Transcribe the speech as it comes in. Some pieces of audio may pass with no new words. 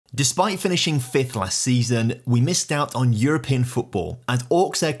Despite finishing 5th last season, we missed out on European football, and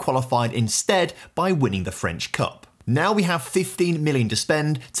Auxerre qualified instead by winning the French Cup. Now we have 15 million to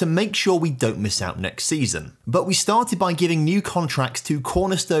spend to make sure we don't miss out next season. But we started by giving new contracts to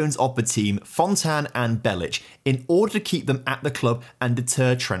cornerstones of the team, Fontaine and Belic, in order to keep them at the club and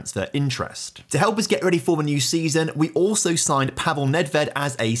deter transfer interest. To help us get ready for the new season, we also signed Pavel Nedved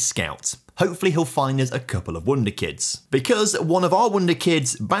as a scout. Hopefully he'll find us a couple of wonder kids. Because one of our wonder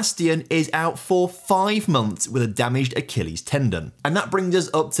kids, Bastien, is out for 5 months with a damaged Achilles tendon. And that brings us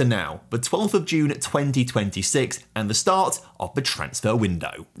up to now, the 12th of June 2026, and the start of the transfer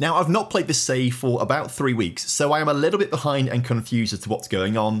window. Now, I've not played this save for about 3 weeks, so I am a little bit behind and confused as to what's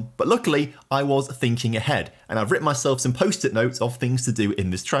going on, but luckily I was thinking ahead, and I've written myself some post-it notes of things to do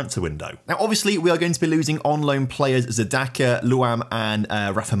in this transfer window. Now, obviously, we are going to be losing on-loan players Zadaka, Luam, and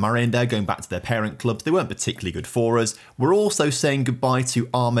Rafa Marin. They're going back to their parent clubs. They weren't particularly good for us. We're also saying goodbye to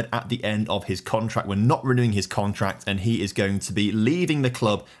Ahmed at the end of his contract. We're not renewing his contract, and he is going to be leaving the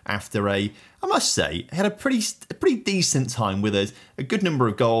club after I must say, had a pretty decent time with us, a good number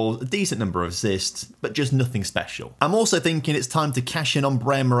of goals, a decent number of assists, but just nothing special. I'm also thinking it's time to cash in on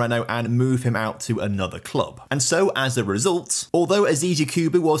Brian Moreno and move him out to another club. And so, as a result, although Aziz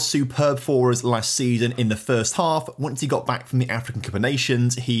Yakubu was superb for us last season in the first half, once he got back from the African Cup of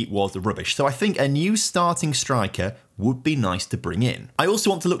Nations, he was rubbish. So I think a new starting striker would be nice to bring in. I also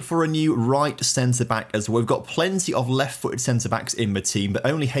want to look for a new right centre-back as well. We've got plenty of left-footed centre-backs in the team, but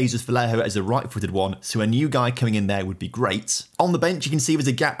only Jesus Vallejo is a right-footed one, so a new guy coming in there would be great. On the bench, you can see there's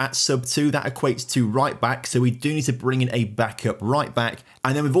a gap at sub-2. That equates to right-back, so we do need to bring in a backup right-back.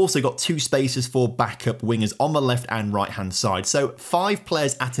 And then we've also got 2 spaces for backup wingers on the left and right-hand side, so 5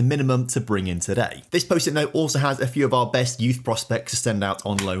 players at a minimum to bring in today. This post-it note also has a few of our best youth prospects to send out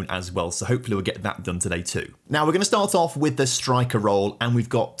on loan as well, so hopefully we'll get that done today too. Now, we're going to start off with the striker role, and we've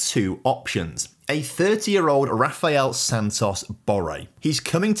got 2 options. A 30-year-old Rafael Santos Borré. He's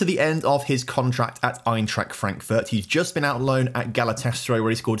coming to the end of his contract at Eintracht Frankfurt. He's just been out on loan at Galatasaray, where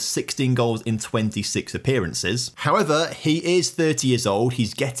he scored 16 goals in 26 appearances. However, he is 30 years old,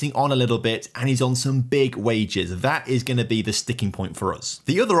 he's getting on a little bit, and he's on some big wages. That is going to be the sticking point for us.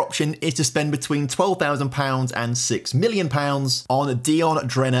 The other option is to spend between £12,000 and £6 million on Dion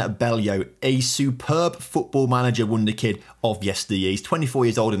Drenner Bello, a superb football manager wonder kid of yesteryear. He's 24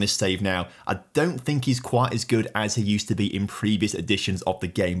 years old in this save now. I don't think he's quite as good as he used to be in previous editions of the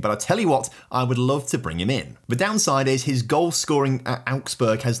game, but I tell you what, I would love to bring him in. The downside is his goal scoring at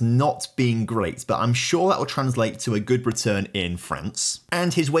Augsburg has not been great, but I'm sure that will translate to a good return in France.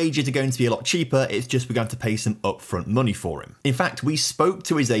 And his wages are going to be a lot cheaper, it's just we're going to pay some upfront money for him. In fact, we spoke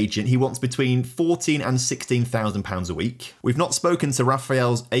to his agent. He wants between £14,000 and £16,000 a week. We've not spoken to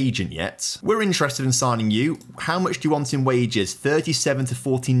Raphael's agent yet. We're interested in signing you. How much do you want in wages? £37,000 to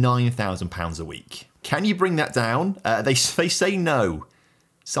 £49,000 a week. Can you bring that down? They say no.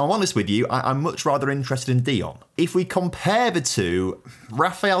 So I'm honest with you, I'm much rather interested in Dion. If we compare the two,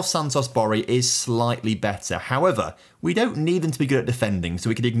 Rafael Santos Borré is slightly better. However, we don't need them to be good at defending, so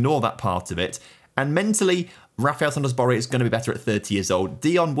we can ignore that part of it. And mentally, Rafael Santos Borré is going to be better at 30 years old.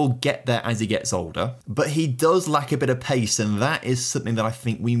 Dion will get there as he gets older, but he does lack a bit of pace, and that is something that I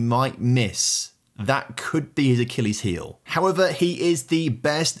think we might miss. That could be his Achilles heel. However, he is the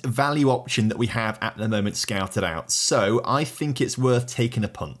best value option that we have at the moment scouted out, so I think it's worth taking a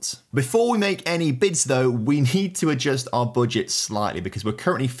punt. Before we make any bids though, we need to adjust our budget slightly because we're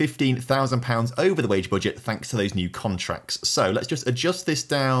currently £15,000 over the wage budget thanks to those new contracts. So let's just adjust this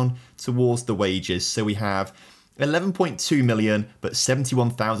down towards the wages so we have 11.2 million, but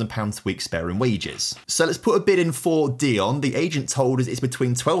 £71,000 a week spare in wages. So let's put a bid in for Dion. The agent told us it's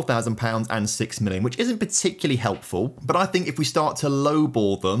between £12,000 and £6 million, which isn't particularly helpful. But I think if we start to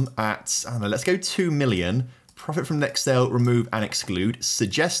lowball them at, I don't know, let's go 2 million, profit from next sale, remove and exclude,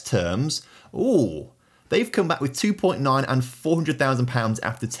 suggest terms. Ooh, they've come back with 2.9 and £400,000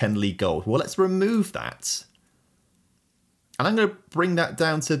 after 10 league goals. Well, let's remove that. And I'm going to bring that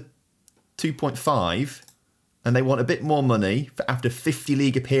down to 2.5. And they want a bit more money for after 50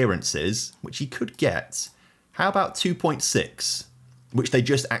 league appearances, which he could get. How about 2.6, which they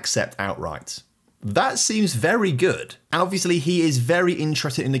just accept outright? That seems very good. And obviously he is very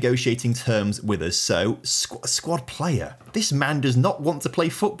interested in negotiating terms with us, so squad player. This man does not want to play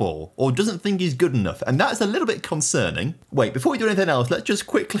football or doesn't think he's good enough, and that's a little bit concerning. Wait, before we do anything else, let's just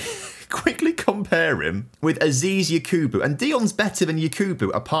quickly quickly compare him with Aziz Yakubu. And Dion's better than Yakubu,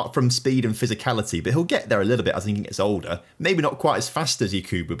 apart from speed and physicality, but he'll get there a little bit as he gets older. Maybe not quite as fast as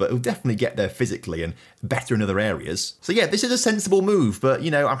Yakubu, but he'll definitely get there physically and better in other areas. So yeah, this is a sensible move, but, you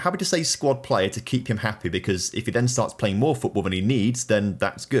know, I'm happy to say squad player to keep him happy, because if he then starts playing more football than he needs, then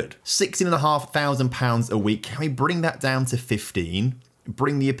that's good. £16,500 a week. Can we bring that down to 15?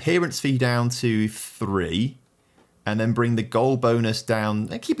 Bring the appearance fee down to 3, and then bring the goal bonus down.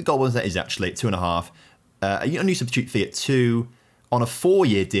 Keep the goal bonus that is actually at 2.5. A new substitute fee at 2 on a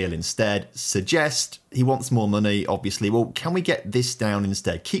 4-year deal instead. Suggest he wants more money, obviously. Well, can we get this down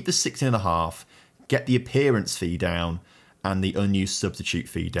instead? Keep the 16.5, get the appearance fee down, and the unused substitute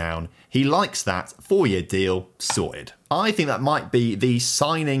fee down. He likes that. 4-year deal, sorted. I think that might be the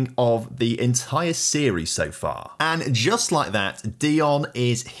signing of the entire series so far. And just like that, Dion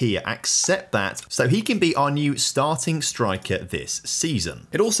is here. Accept that. So he can be our new starting striker this season.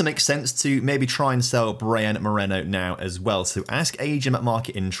 It also makes sense to maybe try and sell Brian Moreno now as well. So ask agent at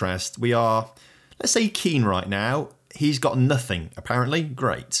market interest. We are, let's say, keen right now. He's got nothing, apparently.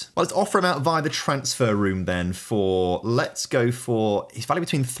 Great. Well, let's offer him out via the transfer room then for, let's go for, he's valued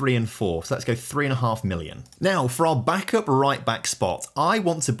between 3 and 4, so let's go 3.5 million. Now, for our backup right back spot, I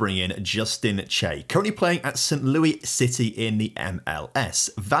want to bring in Justin Che, currently playing at St. Louis City in the MLS.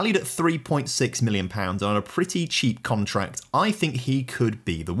 Valued at £3.6 million on a pretty cheap contract, I think he could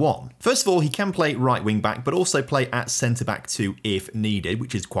be the one. First of all, he can play right wing back, but also play at centre back too if needed,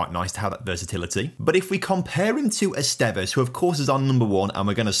 which is quite nice to have that versatility. But if we compare him to Esteves, who of course is our number 1 and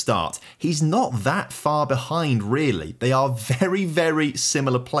we're going to start, he's not that far behind really. They are very, very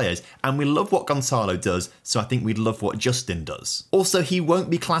similar players, and we love what Gonzalo does, so I think we'd love what Justin does. Also, he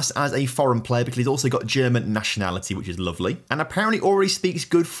won't be classed as a foreign player because he's also got German nationality, which is lovely, and apparently already speaks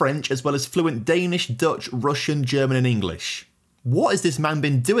good French as well as fluent Danish, Dutch, Russian, German and English. What has this man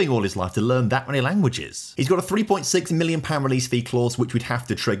been doing all his life to learn that many languages? He's got a £3.6 million release fee clause, which we'd have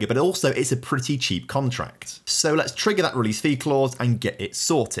to trigger, but also it's a pretty cheap contract. So let's trigger that release fee clause and get it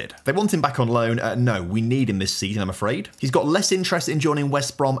sorted. They want him back on loan. No, we need him this season, I'm afraid. He's got less interest in joining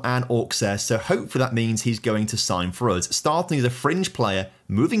West Brom and Auxerre, so hopefully that means he's going to sign for us. Starting as a fringe player,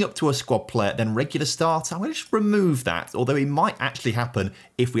 moving up to a squad player, then regular starter. I'm going to just remove that, although it might actually happen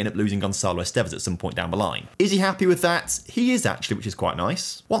if we end up losing Gonzalo Esteves at some point down the line. Is he happy with that? He is actually, which is quite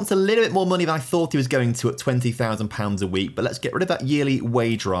nice. Wants a little bit more money than I thought he was going to at £20,000 a week, but let's get rid of that yearly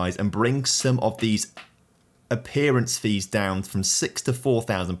wage rise and bring some of these appearance fees down from £6,000 to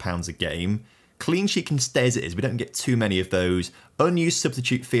 £4,000 a game. Clean sheet can stay as it is. We don't get too many of those. Unused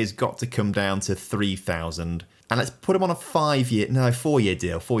substitute fee has got to come down to £3,000. And let's put him on a 4-year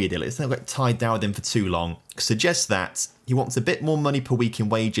deal. 4-year deal. It's not get tied down with him for too long. Suggest that he wants a bit more money per week in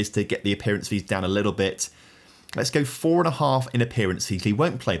wages to get the appearance fees down a little bit. Let's go 4.5 in appearance fees. He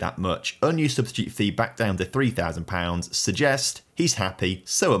won't play that much. Unused substitute fee back down to £3,000. Suggest he's happy.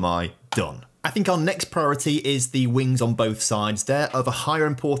 So am I. Done. I think our next priority is the wings on both sides. They're of a higher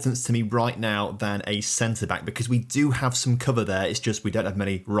importance to me right now than a centre-back because we do have some cover there. It's just we don't have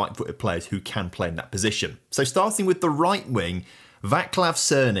many right-footed players who can play in that position. So starting with the right wing, Vaclav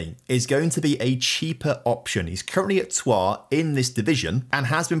Cerny is going to be a cheaper option. He's currently at Troyes in this division and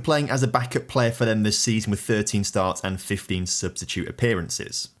has been playing as a backup player for them this season with 13 starts and 15 substitute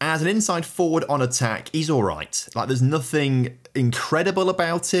appearances. As an inside forward on attack, he's all right. Like, there's nothing incredible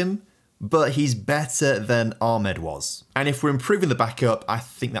about him, but he's better than Ahmed was. And if we're improving the backup, I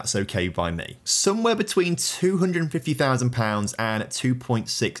think that's okay by me. Somewhere between £250,000 and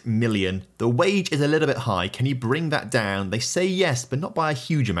 2.6 million. The wage is a little bit high. Can you bring that down? They say yes, but not by a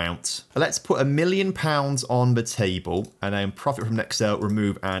huge amount. Let's put £1 million on the table and then profit from next sale,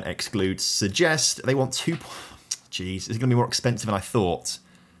 remove and exclude. Suggest they want Jeez, it's gonna be more expensive than I thought.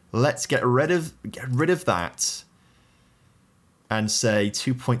 Let's get rid of that. And say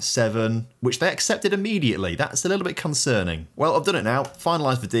 2.7, which they accepted immediately. That's a little bit concerning. Well, I've done it now.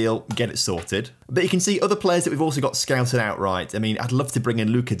 Finalised the deal, get it sorted. But you can see other players that we've also got scouted outright. I mean, I'd love to bring in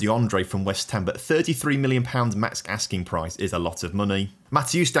Luca DeAndre from West Ham, but £33 million max asking price is a lot of money.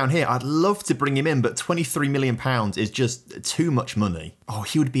 Matthews down here, I'd love to bring him in, but £23 million is just too much money. Oh,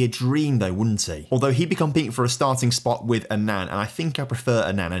 he would be a dream though, wouldn't he? Although he'd be competing for a starting spot with Anan, and I think I prefer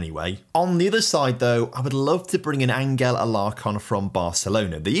Anan anyway. On the other side though, I would love to bring in Angel Alarcon from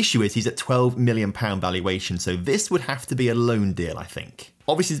Barcelona. The issue is he's at £12 million valuation, so this would have to be a loan deal, I think.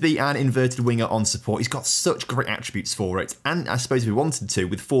 Obviously to be an inverted winger on support, he's got such great attributes for it, and I suppose if we wanted to,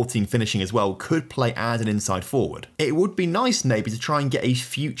 with 14 finishing as well, could play as an inside forward. It would be nice maybe to try and get a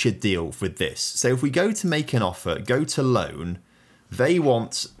future deal with this. So if we go to make an offer, go to loan, they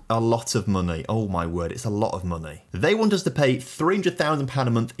want a lot of money. Oh my word, it's a lot of money. They want us to pay £300,000 a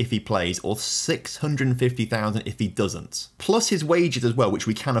month if he plays, or £650,000 if he doesn't. Plus his wages as well, which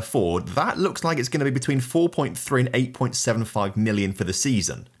we can afford. That looks like it's going to be between 4.3 and 8.75 million for the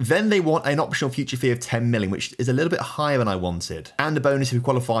season. Then they want an optional future fee of 10 million, which is a little bit higher than I wanted. And a bonus if we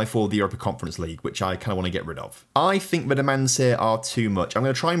qualify for the Europa Conference League, which I kind of want to get rid of. I think the demands here are too much. I'm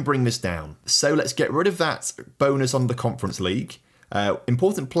going to try and bring this down. So let's get rid of that bonus on the Conference League.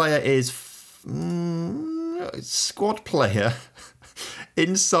 Important player is squad player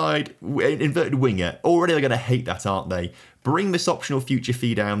inside inverted winger. Already they're going to hate that, aren't they? Bring this optional future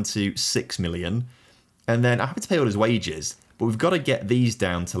fee down to 6 million. And then I have to pay all his wages, but we've got to get these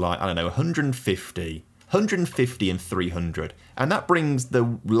down to like, I don't know, 150 and 300. And that brings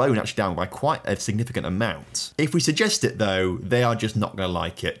the loan actually down by quite a significant amount. If we suggest it though, they are just not going to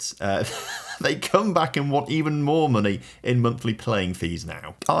like it. They come back and want even more money in monthly playing fees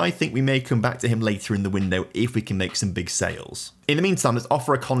now. I think we may come back to him later in the window if we can make some big sales. In the meantime, let's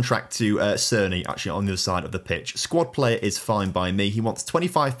offer a contract to Cerny, actually on the other side of the pitch. Squad player is fine by me. He wants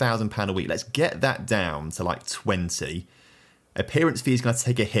 £25,000 a week. Let's get that down to like 20. Appearance fee is going to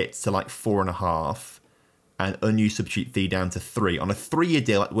take a hit to like 4.5. And unused substitute fee down to 3. On a 3-year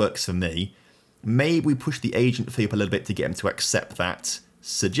deal, that works for me. Maybe we push the agent fee up a little bit to get him to accept that.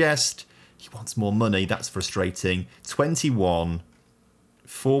 Suggest he wants more money. That's frustrating. 21,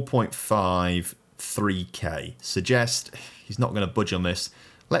 4.5, 3k. Suggest he's not going to budge on this.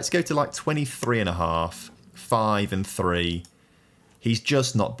 Let's go to like 23.5, 5 and 3. He's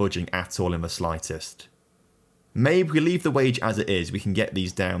just not budging at all in the slightest. Maybe we leave the wage as it is. We can get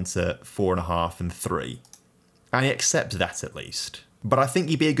these down to 4.5 and 3. And he accepts that at least. But I think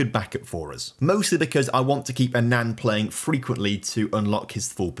he'd be a good backup for us. Mostly because I want to keep Annan playing frequently to unlock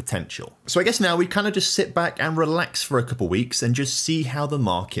his full potential. So I guess now we kind of just sit back and relax for a couple weeks and just see how the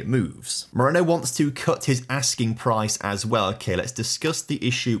market moves. Moreno wants to cut his asking price as well. Okay, let's discuss the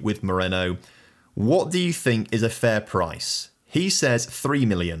issue with Moreno. What do you think is a fair price? He says 3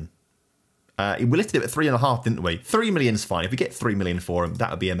 million. We listed it at 3.5, didn't we? 3 million's fine. If we get 3 million for him, that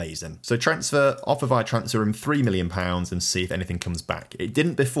would be amazing. So offer via transfer him £3 million and see if anything comes back. It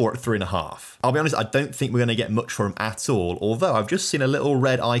didn't before at 3.5. I'll be honest, I don't think we're going to get much for him at all, although I've just seen a little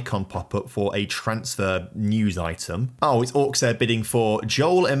red icon pop up for a transfer news item. Oh, it's Auxerre bidding for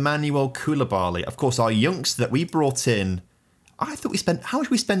Joel Emmanuel Koulibaly. Of course, our youngster that we brought in. I thought we spent, how much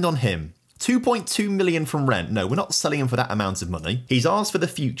did we spend on him? 2.2 million from rent. No, we're not selling him for that amount of money. He's ours for the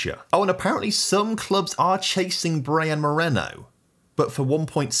future. Oh, and apparently some clubs are chasing Brian Moreno, but for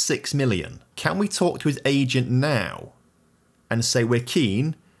 1.6 million. Can we talk to his agent now and say we're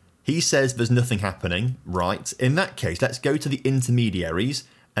keen? He says there's nothing happening. Right. In that case, let's go to the intermediaries,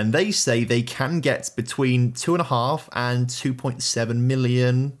 and they say they can get between 2.5 and 2.7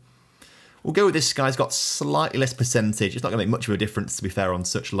 million. We'll go with this guy. He's got slightly less percentage. It's not going to make much of a difference, to be fair, on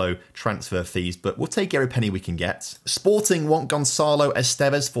such low transfer fees, but we'll take every penny we can get. Sporting want Gonçalo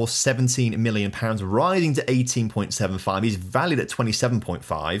Esteves for £17 million, rising to 18.75. He's valued at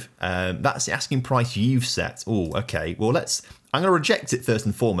 27.5. That's the asking price you've set. Oh, okay. Well, I'm going to reject it first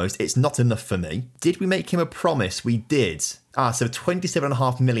and foremost. It's not enough for me. Did we make him a promise? We did. So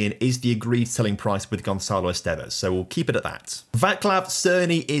 27.5 million is the agreed selling price with Gonçalo Esteves, so we'll keep it at that. Vaclav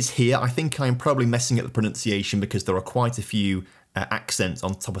Cerny is here. I think I'm probably messing up the pronunciation because there are quite a few accents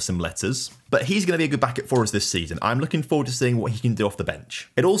on top of some letters. But he's going to be a good backup for us this season. I'm looking forward to seeing what he can do off the bench.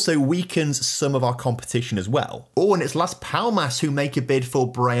 It also weakens some of our competition as well. Oh, and it's Las Palmas who make a bid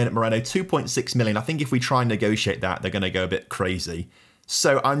for Brian Moreno, 2.6 million. I think if we try and negotiate that, they're going to go a bit crazy.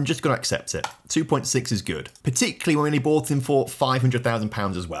 So I'm just going to accept it. 2.6 is good, particularly when we only bought him for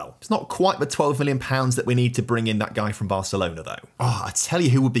 £500,000 as well. It's not quite the £12 million that we need to bring in that guy from Barcelona, though. Oh, I tell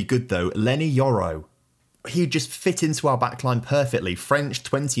you who would be good, though. Lenny Yoro. He'd just fit into our backline perfectly. French,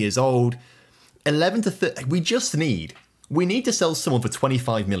 20 years old, 11 to 30. We need to sell someone for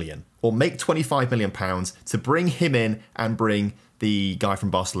 25 million or make 25 million pounds to bring him in and bring the guy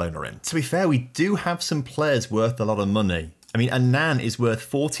from Barcelona in. To be fair, we do have some players worth a lot of money. I mean, Annan is worth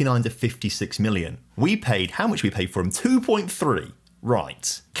 49 to 56 million. How much we paid for him? 2.3.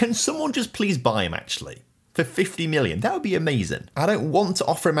 Right. Can someone just please buy him, actually? For 50 million. That would be amazing. I don't want to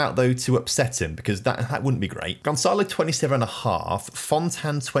offer him out, though, to upset him, because that wouldn't be great. Gonçalo, 27.5.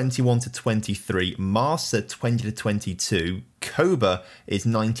 Fontan, 21 to 23. Marsa, 20 to 22. Koba is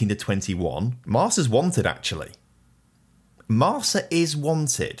 19 to 21. Marsa's wanted, actually. Marsa is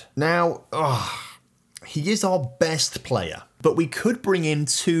wanted. Now, he is our best player, but we could bring in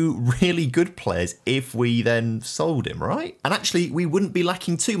two really good players if we then sold him, right? And actually, we wouldn't be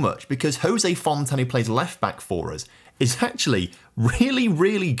lacking too much because Jose Fontan, who plays left back for us, is actually really,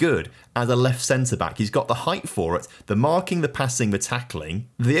 really good as a left centre-back. He's got the height for it, the marking, the passing, the tackling.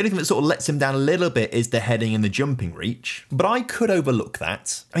 The only thing that sort of lets him down a little bit is the heading and the jumping reach. But I could overlook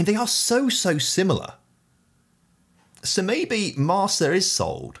that. I mean, they are so similar. So maybe Marsa is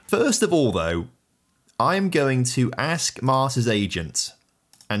sold. First of all, though, I'm going to ask Marsa's agent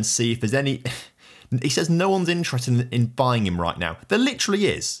and see if there's any... He says no one's interested in buying him right now. There literally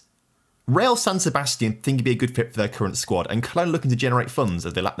is. Real San Sebastian think he'd be a good fit for their current squad, and Cologne looking to generate funds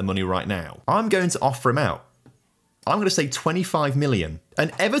as they lack the money right now. I'm going to offer him out. I'm going to say 25 million.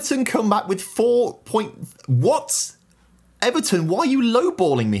 And Everton come back with 4 point... What? Everton, why are you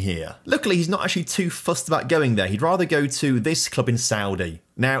lowballing me here? Luckily, he's not actually too fussed about going there. He'd rather go to this club in Saudi.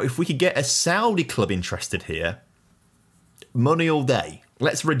 Now, if we could get a Saudi club interested here, money all day.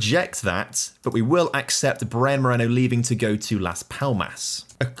 Let's reject that, but we will accept Brian Moreno leaving to go to Las Palmas.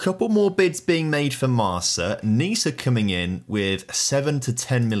 A couple more bids being made for Marsa. Nice are coming in with 7 to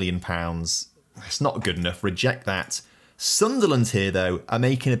 10 million pounds. That's not good enough. Reject that. Sunderland here, though, are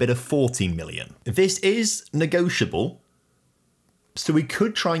making a bid of 14 million. This is negotiable, so we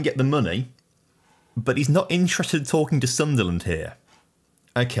could try and get the money, but he's not interested in talking to Sunderland here.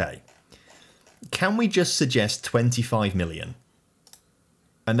 Okay. Can we just suggest 25 million?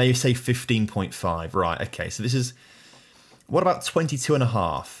 And they say 15.5. Right, okay. So this is... What about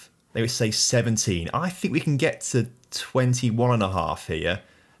 22.5? They would say 17. I think we can get to 21.5 here.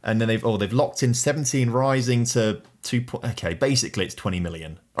 And then they've locked in 17 rising to 2. Okay, basically it's 20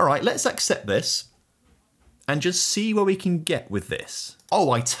 million. All right, let's accept this and just see where we can get with this. Oh,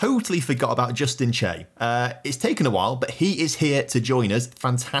 I totally forgot about Justin Che. It's taken a while, but he is here to join us.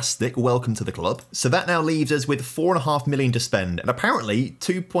 Fantastic. Welcome to the club. So that now leaves us with 4.5 million to spend, and apparently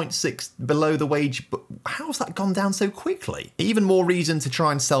 2.6 below the wage. But how's that gone down so quickly? Even more reason to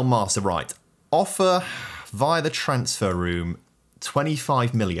try and sell Marsa. Right. Offer via the transfer room.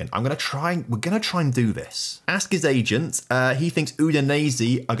 25 million. We're going to try and do this. Ask his agent. He thinks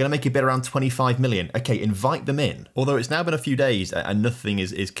Udinese are going to make a bid around 25 million. Okay, invite them in. Although it's now been a few days and nothing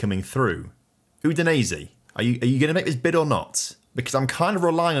is coming through. Udinese, are you going to make this bid or not? Because I'm kind of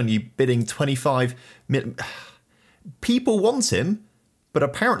relying on you bidding 25 million. People want him, but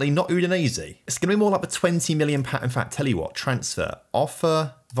apparently not Udinese. It's going to be more like the 20 million pound. In fact, tell you what, transfer.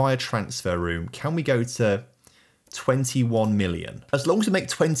 Offer via transfer room. Can we go to 21 million? As long as we make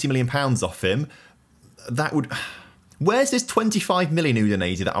 20 million pounds off him, that would... Where's this 25 million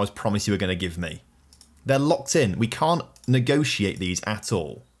Udinese that I was promised you were going to give me? They're locked in. We can't negotiate these at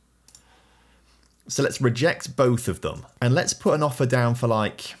all. So let's reject both of them. And let's put an offer down for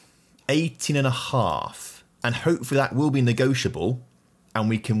like 18.5. And hopefully that will be negotiable and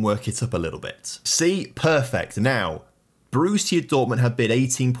we can work it up a little bit. See? Perfect. Now, Borussia Dortmund have bid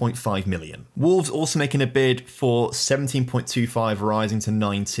 18.5 million. Wolves also making a bid for 17.25, rising to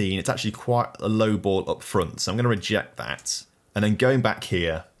 19. It's actually quite a low ball up front, so I'm going to reject that. And then going back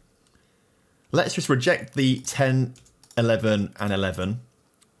here, let's just reject the 10, 11, and 11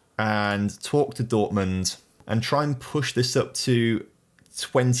 and talk to Dortmund and try and push this up to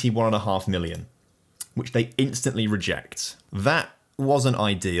 21.5 million, which they instantly reject. That wasn't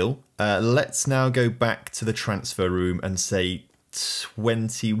ideal. Let's now go back to the transfer room and say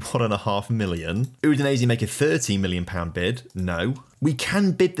 21.5 million. Udinese make a 30 million pound bid. No. We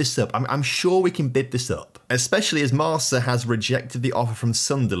can bid this up. I'm sure we can bid this up. Especially as Marsa has rejected the offer from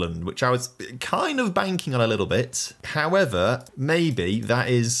Sunderland, which I was kind of banking on a little bit. However, maybe that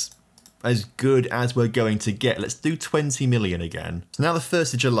is as good as we're going to get. Let's do 20 million again. So now the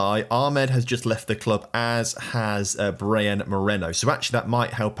 1st of July, Ahmed has just left the club, as has Brian Moreno. So actually that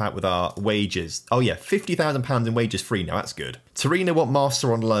might help out with our wages. Oh yeah, £50,000 in wages free now. That's good. Torino want Marsa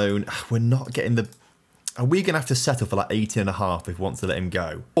on loan. We're not getting the... Are we going to have to settle for like 18.5 if we want to let him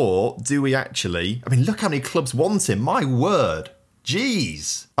go? Or do we actually... I mean, look how many clubs want him. My word.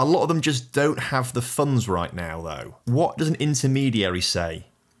 Jeez. A lot of them just don't have the funds right now, though. What does an intermediary say?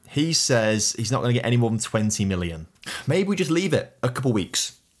 He says he's not going to get any more than 20 million. Maybe we just leave it a couple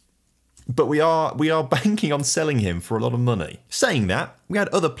weeks. But we are banking on selling him for a lot of money. Saying that, we had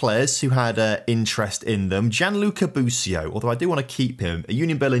other players who had interest in them. Gianluca Busio, although I do want to keep him.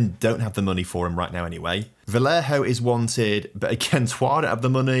 Union Berlin don't have the money for him right now anyway. Vallejo is wanted, but again, Troyes don't have the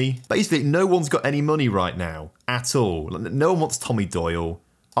money. Basically, no one's got any money right now at all. No one wants Tommy Doyle.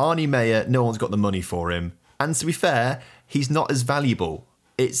 Arnie Meyer, no one's got the money for him. And to be fair, he's not as valuable.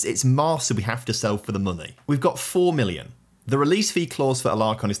 It's Marsa we have to sell for the money. We've got 4 million. The release fee clause for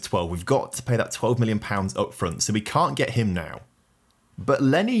Alarcon is 12. We've got to pay that £12 million up front, so we can't get him now. But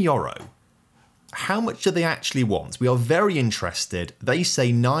Lenny Yoro, how much do they actually want? We are very interested. They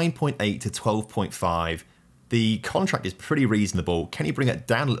say 9.8 to 12.5. The contract is pretty reasonable. Can you bring it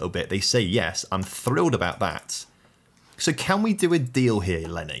down a little bit? They say yes. I'm thrilled about that. So can we do a deal here,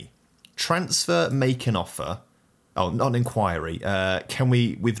 Lenny? Transfer, make an offer. Oh, not an inquiry. Can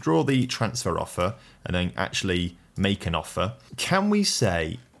we withdraw the transfer offer and then actually make an offer? Can we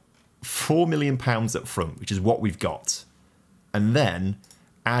say £4 million up front, which is what we've got, and then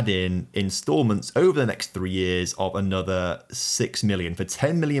add in instalments over the next 3 years of another £6 million for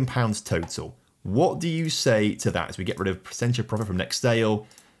 £10 million total? What do you say to that as we get rid of percentage of profit from next sale?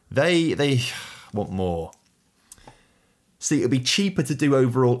 They want more. See, it'll be cheaper to do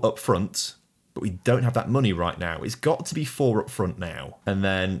overall up front, but we don't have that money right now. It's got to be 4 up front now. And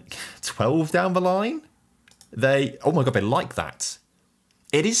then 12 down the line? Oh my God, they like that.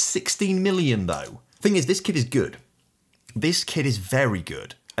 It is 16 million though. Thing is, this kid is good. This kid is very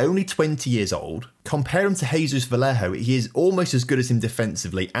good. Only 20 years old. Compare him to Jesus Vallejo, he is almost as good as him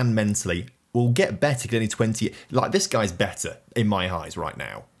defensively and mentally. Will get better because only 20. Like, this guy's better in my eyes right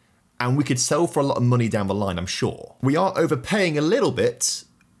now. And we could sell for a lot of money down the line, I'm sure. We are overpaying a little bit,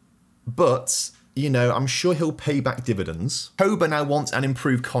 but, you know, I'm sure he'll pay back dividends. Koba now wants an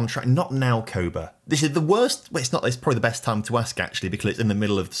improved contract. Not now, Koba. This is the worst. Well, it's not. It's probably the best time to ask, actually, because it's in the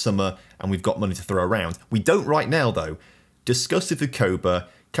middle of summer and we've got money to throw around. We don't right now, though. Discuss it with Koba.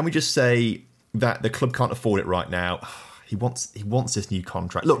 Can we just say that the club can't afford it right now? He wants this new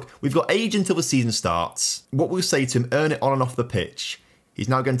contract. Look, we've got age until the season starts. What we'll say to him, earn it on and off the pitch. He's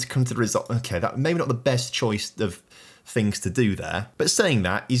now going to come to the result. Okay, that maybe not the best choice of things to do there. But saying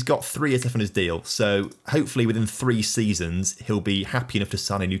that, he's got 3 years left on his deal. So hopefully within 3 seasons, he'll be happy enough to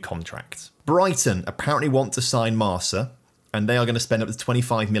sign a new contract. Brighton apparently want to sign Marsa, and they are going to spend up to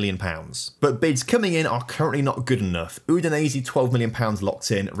 £25 million. But bids coming in are currently not good enough. Udinese, £12 million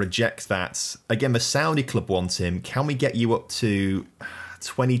locked in, reject that. Again, the Saudi club wants him. Can we get you up to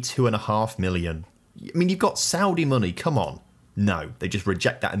 22.5 million? I mean, you've got Saudi money, come on. No, they just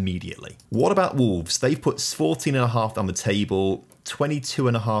reject that immediately. What about Wolves? They've put 14.5 on the table,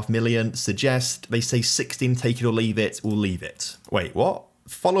 22.5 million, suggest, they say 16, take it or leave it, we'll leave it. Wait, what?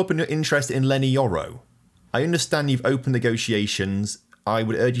 Follow up on your interest in Lenny Yoro. I understand you've opened negotiations. I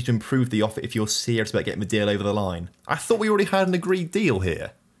would urge you to improve the offer if you're serious about getting the deal over the line. I thought we already had an agreed deal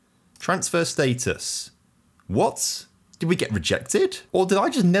here. Transfer status. What? Did we get rejected? Or did I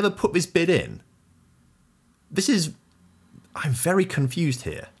just never put this bid in? I'm very confused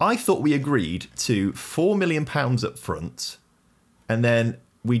here. I thought we agreed to £4 million up front, and then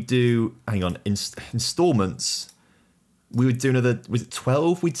we do, hang on, instalments. We would do another, was it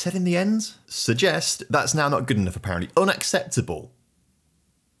 12 we'd said in the end? Suggest that's now not good enough, apparently. Unacceptable.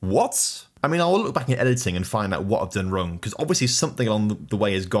 What? I mean, I'll look back at editing and find out what I've done wrong, because obviously something along the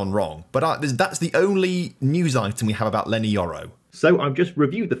way has gone wrong. But that's the only news item we have about Lenny Yoro. So I've just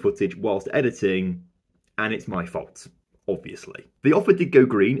reviewed the footage whilst editing, and it's my fault. Obviously. The offer did go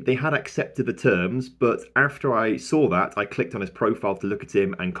green, they had accepted the terms, but after I saw that, I clicked on his profile to look at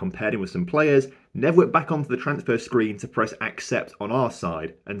him and compared him with some players, never went back onto the transfer screen to press accept on our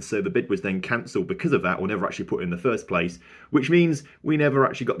side, and so the bid was then cancelled because of that, or never actually put in the first place, which means we never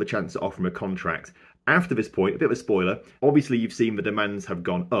actually got the chance to offer him a contract. After this point, a bit of a spoiler, obviously you've seen the demands have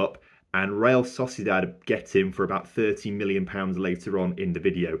gone up, and Real Sociedad get him for about £30 million later on in the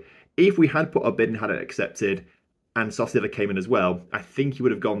video. If we had put our bid and had it accepted, and Sociedad came in as well, I think he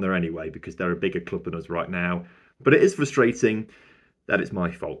would have gone there anyway because they're a bigger club than us right now. But it is frustrating that it's my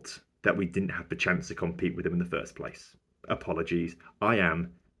fault that we didn't have the chance to compete with him in the first place. Apologies, I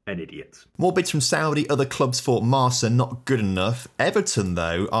am an idiot. More bids from Saudi, other clubs for Marsa, not good enough. Everton,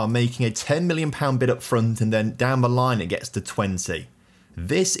 though, are making a £10 million bid up front and then down the line it gets to 20.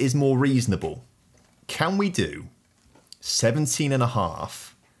 This is more reasonable. Can we do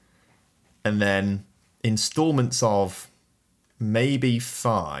 17.5 and then instalments of maybe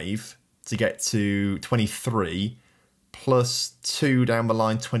 5 to get to 23, plus 2 down the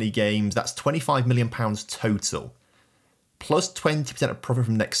line, 20 games. That's £25 million total, plus 20% of profit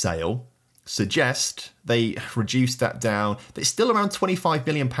from next sale. Suggest they reduce that down. It's still around £25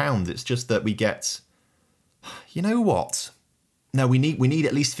 million. It's just that we get, you know what? No, we need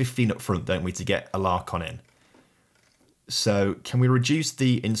at least 15 up front, don't we, to get Alarcon in. So can we reduce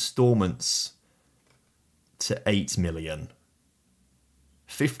the instalments to 8 million?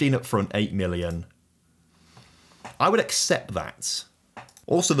 15 up front, 8 million. I would accept that.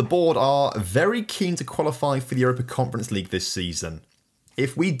 Also, the board are very keen to qualify for the Europa Conference League this season.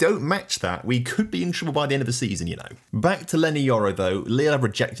 If we don't match that, we could be in trouble by the end of the season, you know. Back to Lenny Yoro, though. Lille have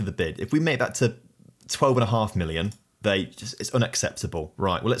rejected the bid. If we make that to 12.5 million, it's unacceptable.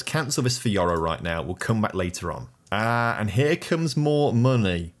 Right, well, let's cancel this for Yoro right now. We'll come back later on. And here comes more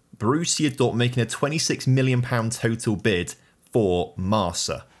money. Borussia Dortmund making a £26 million total bid for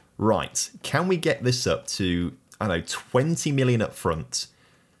Marsa. Right, can we get this up to, I don't know, 20 million up front,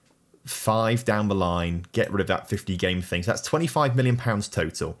 5 down the line, get rid of that 50 game thing. So that's £25 million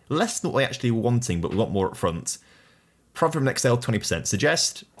total. Less than what they actually were wanting, but we want more up front. Profit from next sale, 20%.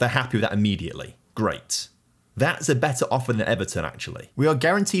 Suggest they're happy with that immediately. Great. That's a better offer than Everton, actually. We are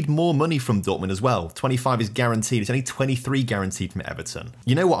guaranteed more money from Dortmund as well. 25 is guaranteed. It's only 23 guaranteed from Everton.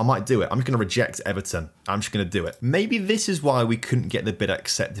 You know what? I might do it. I'm just going to reject Everton. I'm just going to do it. Maybe this is why we couldn't get the bid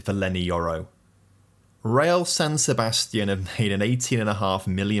accepted for Lenny Yoro. Real San Sebastian have made an £18.5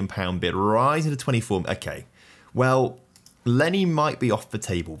 million bid, rising to 24. Okay. Well, Lenny might be off the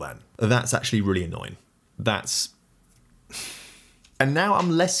table then. That's actually really annoying. That's... And now I'm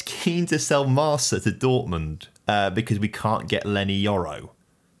less keen to sell Marsa to Dortmund because we can't get Lenny Yoro.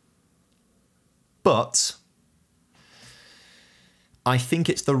 But I think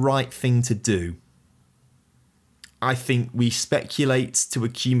it's the right thing to do. I think we speculate to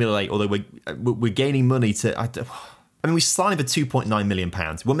accumulate, although we're gaining money to... I mean, we signed him for £2.9 million.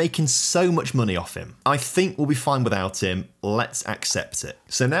 We're making so much money off him. I think we'll be fine without him. Let's accept it.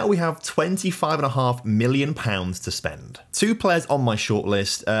 So now we have £25.5 million to spend. 2 players on my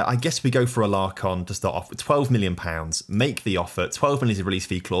shortlist. I guess we go for a Larkon to start off with £12 million. Make the offer. 12 million is a release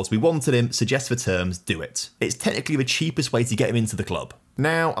fee clause. We wanted him. Suggest the terms. Do it. It's technically the cheapest way to get him into the club.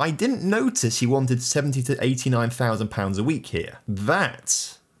 Now, I didn't notice he wanted £70,000 to £89,000 a week here.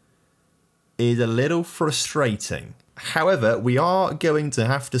 That is a little frustrating. However, we are going to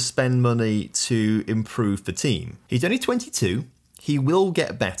have to spend money to improve the team. He's only 22. He will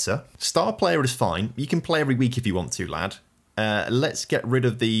get better. Star player is fine. You can play every week if you want to, lad. Let's get rid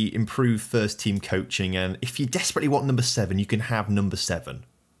of the improved first team coaching. And if you desperately want number 7, you can have number 7.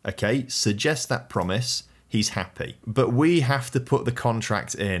 Okay, suggest that promise. He's happy. But we have to put the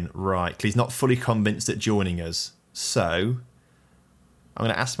contract in, right? Because he's not fully convinced at joining us. So I'm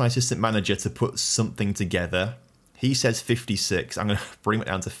going to ask my assistant manager to put something together. He says 56. I'm going to bring it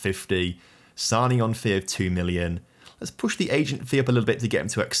down to 50. Signing on fee of 2 million. Let's push the agent fee up a little bit to get him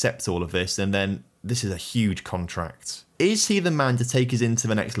to accept all of this. And then this is a huge contract. Is he the man to take us into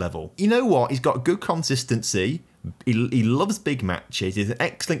the next level? You know what? He's got good consistency. He loves big matches. He's an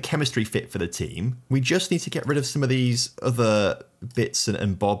excellent chemistry fit for the team. We just need to get rid of some of these other bits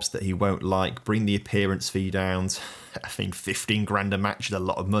and bobs that he won't like. Bring the appearance fee down. I think 15 grand a match is a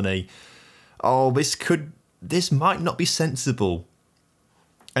lot of money. Oh, this might not be sensible.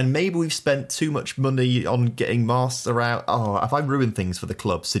 And maybe we've spent too much money on getting Master out. Oh, have I ruined things for the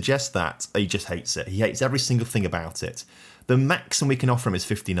club? Suggest that. He just hates it. He hates every single thing about it. The maximum we can offer him is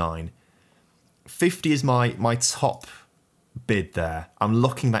 59. 50 is my top bid there. I'm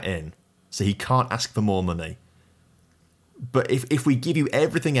locking that in. So he can't ask for more money. But if we give you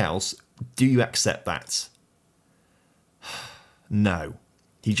everything else, do you accept that? No.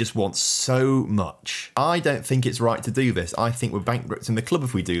 He just wants so much. I don't think it's right to do this. I think we're bankrupting the club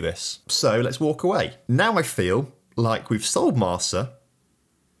if we do this. So let's walk away. Now I feel like we've sold Marsa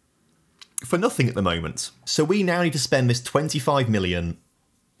for nothing at the moment. So we now need to spend this 25 million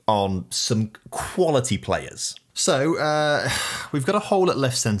on some quality players. So we've got a hole at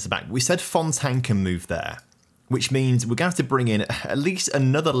left centre-back. We said Fontaine can move there, which means we're going to have to bring in at least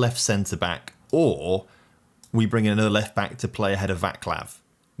another left centre-back, or we bring in another left-back to play ahead of Vaclav,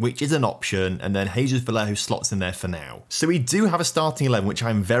 which is an option, and then Jesus Vallejo slots in there for now. So we do have a starting 11, which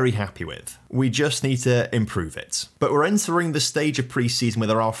I'm very happy with. We just need to improve it. But we're entering the stage of pre-season where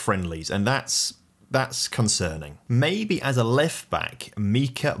there are friendlies, and that's concerning. Maybe as a left-back,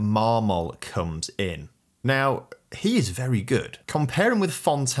 Mika Marmol comes in. Now, he is very good. Compare him with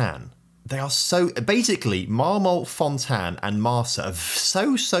Fontaine. They are so... Basically, Marmol, Fontaine, and Marsa are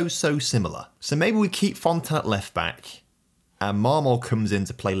so similar. So maybe we keep Fontaine at left-back, and Marmol comes in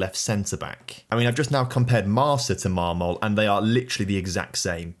to play left centre-back. I mean, I've just now compared Marsa to Marmol, and they are literally the exact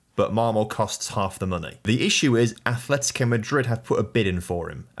same, but Marmol costs half the money. The issue is Atletico Madrid have put a bid in for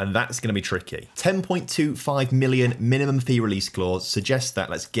him, and that's going to be tricky. 10.25 million minimum fee release clause suggests that.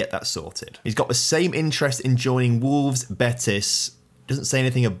 Let's get that sorted. He's got the same interest in joining Wolves, Betis. Doesn't say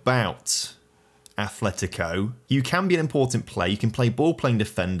anything about Atletico. You can be an important player. You can play ball-playing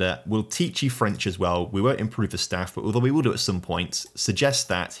defender. We'll teach you French as well. We won't improve the staff, but although we will do at some point, suggest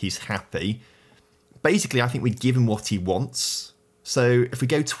that he's happy. Basically, I think we give him what he wants. So if we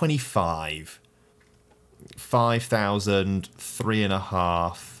go 25, 5,000,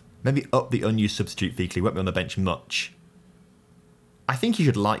 3.5, maybe up the unused substitute fee, 'cause he won't be on the bench much. I think he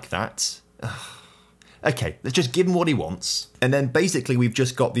should like that. Okay, let's just give him what he wants. And then basically we've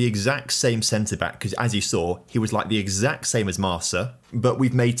just got the exact same centre-back, because as you saw, he was like the exact same as Marsa, but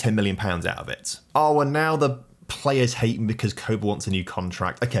we've made £10 million out of it. Oh, and now the players hate him because Koba wants a new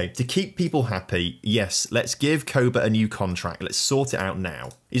contract. Okay, to keep people happy, yes, let's give Koba a new contract. Let's sort it out now.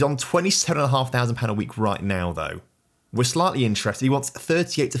 He's on £27,500 a week right now, though. We're slightly interested. He wants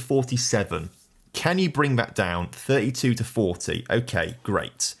 38 to 47. Can you bring that down? 32 to 40. Okay,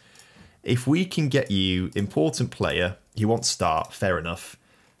 great. If we can get you important player, he won't start, fair enough,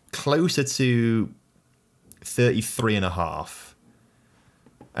 closer to 33.5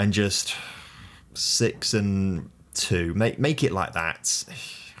 and just 6 and 2. Make it like that.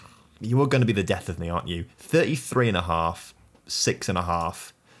 You are going to be the death of me, aren't you? 33.5,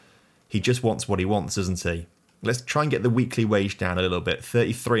 6.5. He just wants what he wants, doesn't he? Let's try and get the weekly wage down a little bit.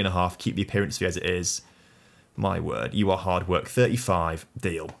 33.5, keep the appearance fee as it is. My word, you are hard work. 35,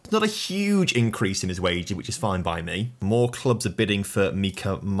 deal. It's not a huge increase in his wage, which is fine by me. More clubs are bidding for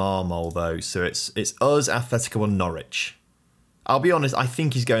Mika Marmol, though, so it's us, Atletico, and Norwich. I'll be honest, I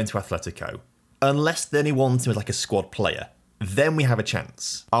think he's going to Atletico. Unless then he wants him as like a squad player. Then we have a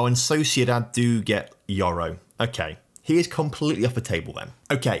chance. Oh, and Sociedad do get Yoro. Okay, he is completely off the table then.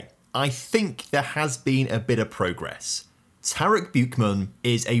 Okay, I think there has been a bit of progress. Tarek Buchmann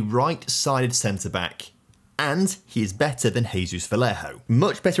is a right-sided centre-back, and he is better than Jesus Vallejo.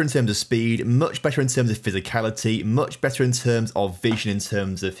 Much better in terms of speed, much better in terms of physicality, much better in terms of vision, in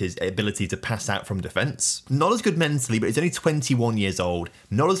terms of his ability to pass out from defence. Not as good mentally, but he's only 21 years old.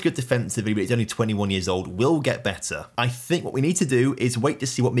 Not as good defensively, but he's only 21 years old. Will get better. I think what we need to do is wait to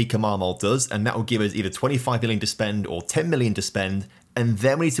see what Mika Marmol does, and that will give us either 25 million to spend or 10 million to spend, and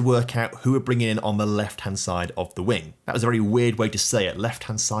then we need to work out who we're bringing in on the left-hand side of the wing. That was a very weird way to say it,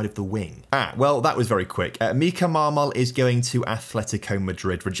 left-hand side of the wing. Well, that was very quick. Mika Marmol is going to Atletico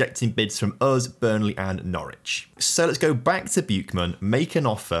Madrid, rejecting bids from us, Burnley and Norwich. So let's go back to Buchmann, make an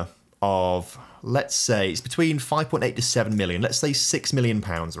offer of, let's say, it's between 5.8 to 7 million. Let's say £6 million,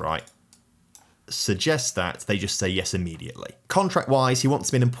 right? Suggest that, they just say yes immediately. Contract-wise, he wants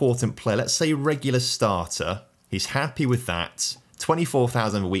to be an important player. Let's say regular starter. He's happy with that.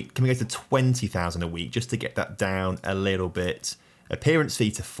 24,000 a week. Can we go to 20,000 a week just to get that down a little bit? Appearance fee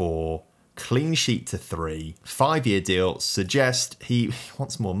to 4, clean sheet to 3, 5-year deal. Suggest he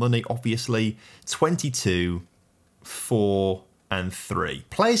wants more money, obviously. 22, 4, and 3.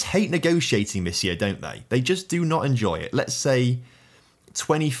 Players hate negotiating this year, don't they? They just do not enjoy it. Let's say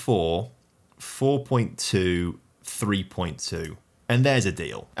 24, 4.2, 3.2. And there's a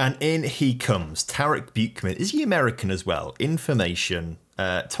deal. And in he comes. Tarek Buchmann. Is he American as well? Information.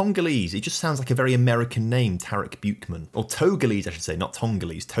 Tongolese. It just sounds like a very American name, Tarek Buchmann. Or Togolese, I should say, not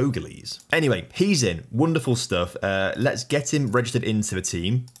Tongolese, Togolese. Anyway, he's in. Wonderful stuff. Let's get him registered into the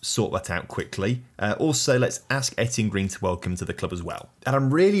team. Sort that out quickly. Also, let's ask Etienne Green to welcome to the club as well. And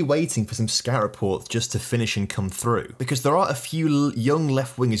I'm really waiting for some scout reports just to finish and come through. Because there are a few young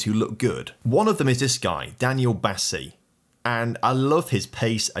left wingers who look good. One of them is this guy, Daniel Bassi. And I love his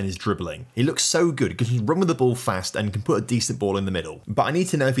pace and his dribbling. He looks so good because he can run with the ball fast and can put a decent ball in the middle. But I need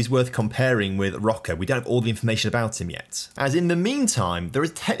to know if he's worth comparing with Rocco. We don't have all the information about him yet. As in the meantime, there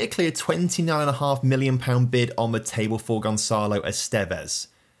is technically a £29.5 million bid on the table for Gonzalo Estevez.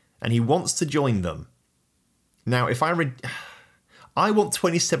 And he wants to join them. Now, if I want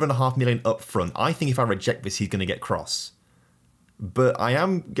 27.5 million up front. I think if I reject this, he's going to get cross. But I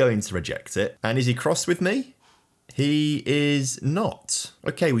am going to reject it. And is he cross with me? He is not.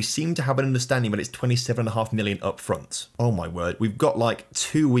 Okay, we seem to have an understanding when it's 27.5 million up front. Oh my word, we've got like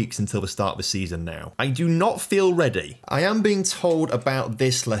 2 weeks until the start of the season now. I do not feel ready. I am being told about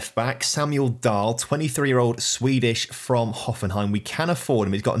this left back, Samuel Dahl, 23-year-old Swedish from Hoffenheim. We can afford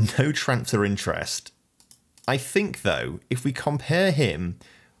him, he's got no transfer interest. I think though, if we compare him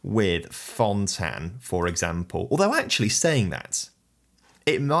with Fontan, for example, although actually saying that,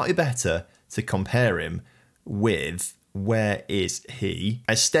 it might be better to compare him with, where is he?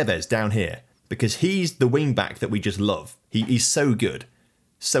 Estevez down here, because he's the wing back that we just love. He's so good.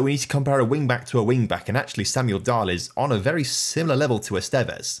 So we need to compare a wing back to a wing back, and actually Samuel Dahl is on a very similar level to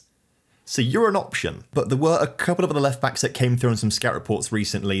Estevez. So you're an option. But there were a couple of other left backs that came through on some scout reports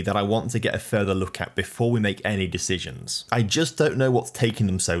recently that I want to get a further look at before we make any decisions. I just don't know what's taking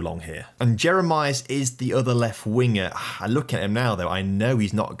them so long here. And Jeremias is the other left winger. I look at him now though, I know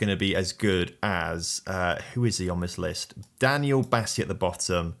he's not going to be as good as, who is he on this list? Daniel Bassi at the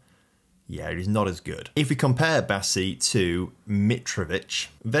bottom. Yeah, he's not as good. If we compare Bassi to Mitrovic,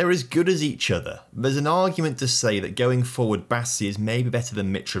 they're as good as each other. There's an argument to say that going forward, Bassi is maybe better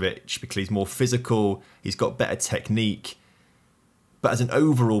than Mitrovic because he's more physical, he's got better technique. But as an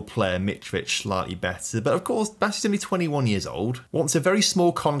overall player, Mitrovic slightly better. But of course, Bassi's only 21 years old. Wants a very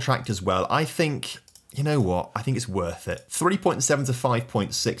small contract as well. I think, you know what? I think it's worth it. 3.7 to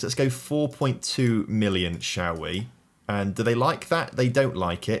 5.6. Let's go 4.2 million, shall we? And do they like that? They don't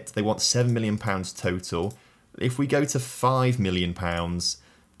like it. They want £7 million total. If we go to £5 million,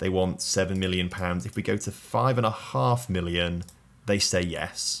 they want £7 million. If we go to £5.5 million, they say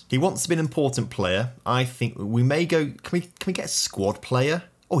yes. He wants to be an important player. I think we may go, can we get a squad player?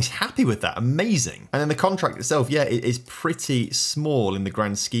 Oh, he's happy with that. Amazing. And then the contract itself, yeah, it is pretty small in the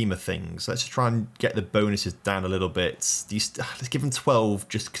grand scheme of things. Let's just try and get the bonuses down a little bit. Let's give him 12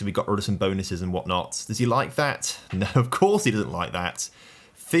 just because we got rid of some bonuses and whatnot. Does he like that? No, of course he doesn't like that.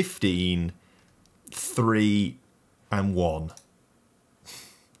 15, 3, and 1.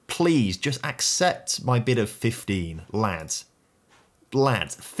 Please, just accept my bid of 15, lads.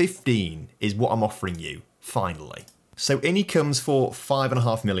 Lads, 15 is what I'm offering you, finally. So in he comes for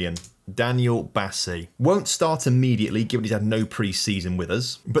 £5.5 million. Daniel Bassi. Won't start immediately, given he's had no pre-season with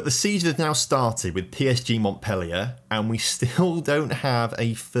us. But the season has now started with PSG Montpellier, and we still don't have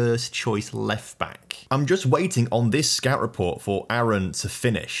a first choice left back. I'm just waiting on this scout report for Aaron to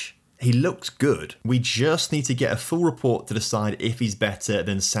finish. He looks good. We just need to get a full report to decide if he's better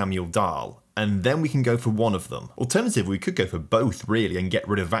than Samuel Dahl, and then we can go for one of them. Alternatively, we could go for both, really, and get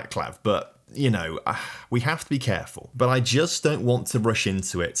rid of Vaclav, but, you know, we have to be careful. But I just don't want to rush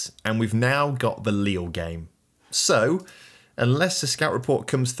into it, and we've now got the Lille game. So, unless the scout report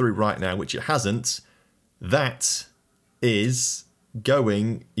comes through right now, which it hasn't, that is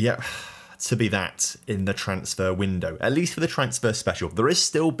going, yep, to be that in the transfer window, at least for the transfer special. There is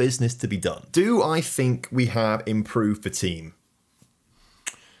still business to be done. Do I think we have improved the team?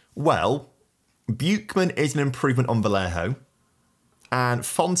 Well, Buchmann is an improvement on Vallejo, and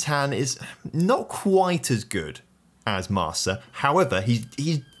Fontan is not quite as good as Marsa. However, he's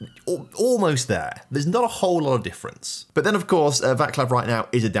almost there. There's not a whole lot of difference. But then, of course, Vaclav right now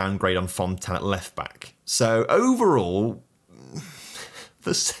is a downgrade on Fontan at left back. So overall,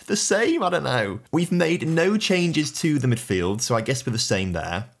 the same, I don't know. We've made no changes to the midfield, so I guess we're the same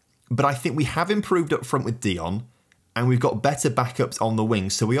there. But I think we have improved up front with Dion, and we've got better backups on the wing,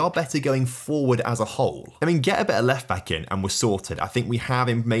 so we are better going forward as a whole. I mean, get a better left back in and we're sorted. I think we have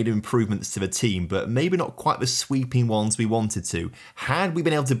made improvements to the team, but maybe not quite the sweeping ones we wanted to. Had we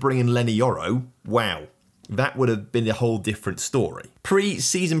been able to bring in Lenny Yoro, wow, that would have been a whole different story.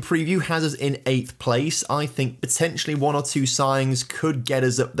 Pre-season preview has us in 8th place. I think potentially 1 or 2 signings could get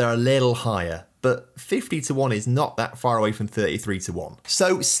us up there a little higher, but 50 to 1 is not that far away from 33 to 1.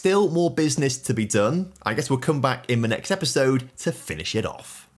 So still more business to be done. I guess we'll come back in the next episode to finish it off.